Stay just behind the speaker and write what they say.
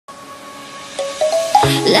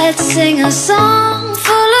Let's sing a song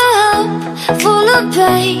full of hope, full of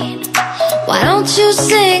pain. Why don't you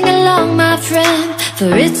sing along, my friend?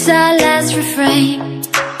 For it's our last refrain.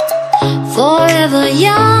 Forever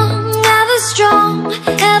young, ever strong,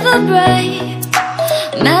 ever brave.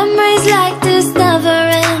 Memories like this never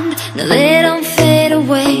end. No, they don't fade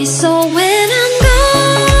away. So when I'm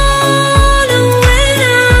gone, oh, when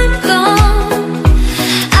I'm gone,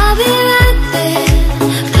 I'll be right there,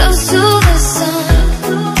 close to the sun.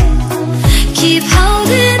 Keep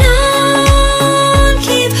holding on,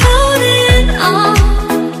 keep holding on,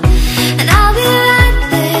 and I'll be right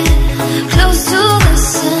there, close to the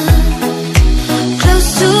sun, close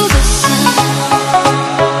to the sun.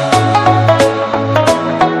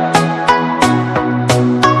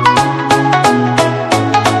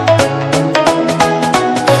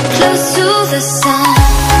 Close to the sun.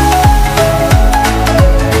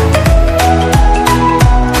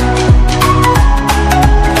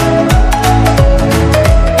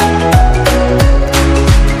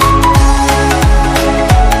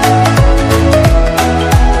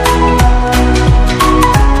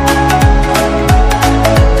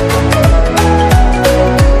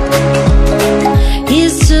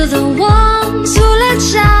 Here's to the ones who let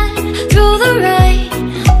shine through the rain,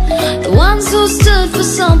 the ones who stood for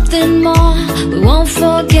something more. We won't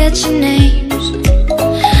forget your names.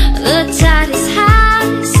 The tide is high,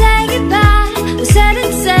 say goodbye, we're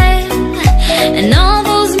setting sail, and all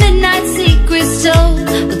those midnight secrets told,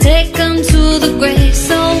 we'll take them to the grave.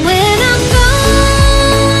 So when I'm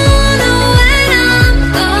gone, oh, when I'm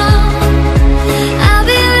gone, I'll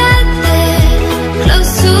be right there,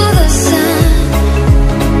 close to the sun.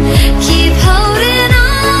 Keep holding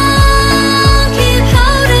on, keep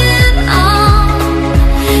holding on,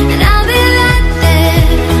 and I'll be right there,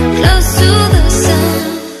 close to the sun,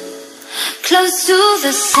 close to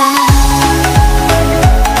the sun.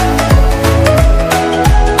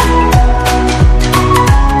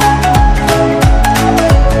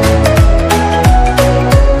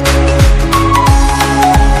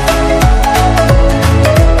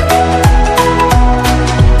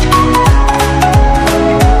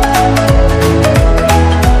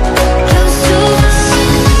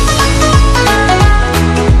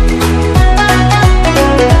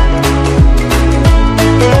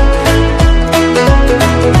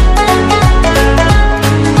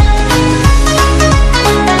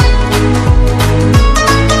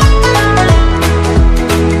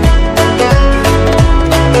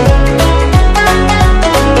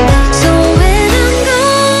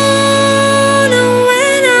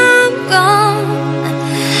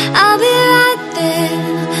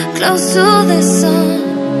 Close to the sun.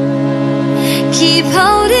 Keep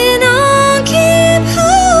holding on, keep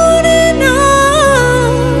holding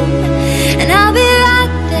on, and I'll be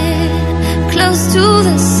right there, close to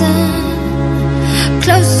the sun,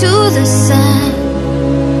 close to the sun.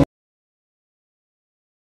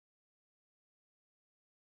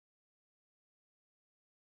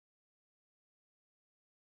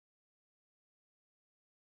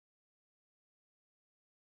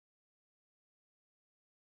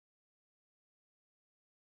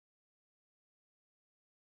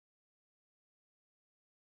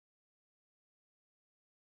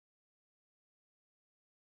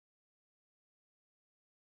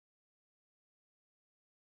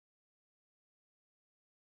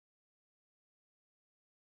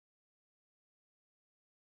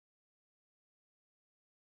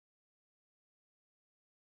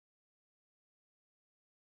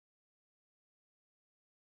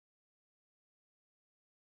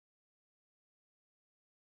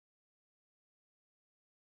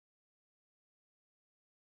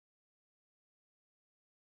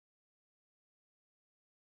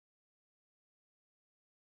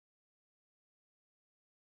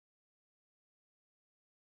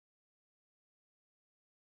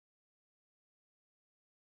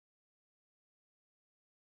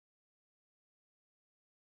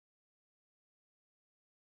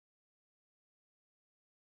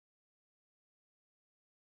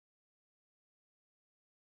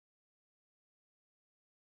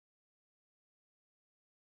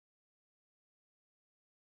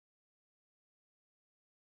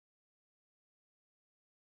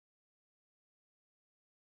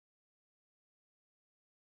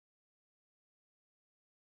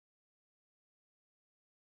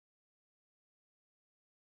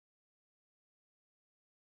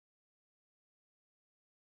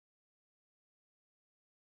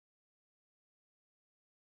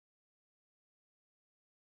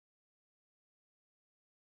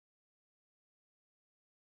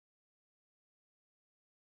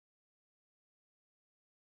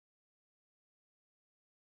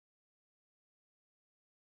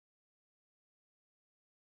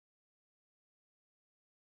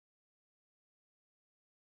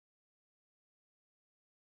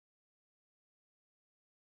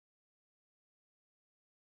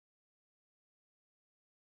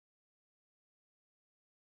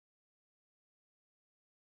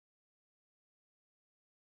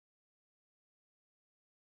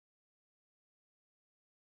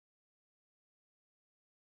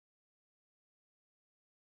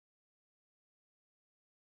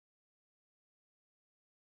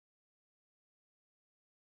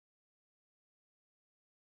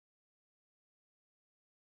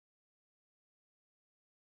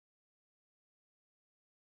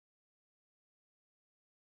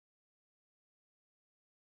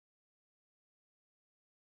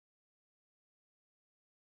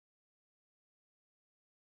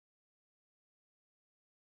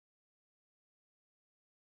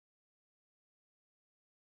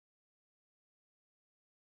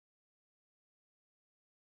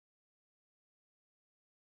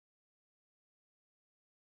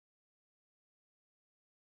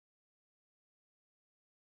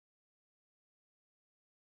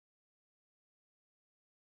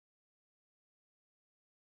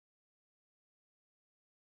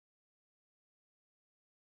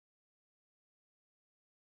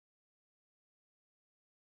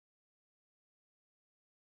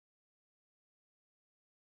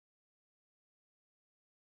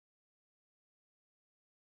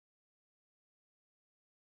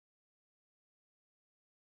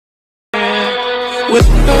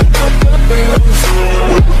 with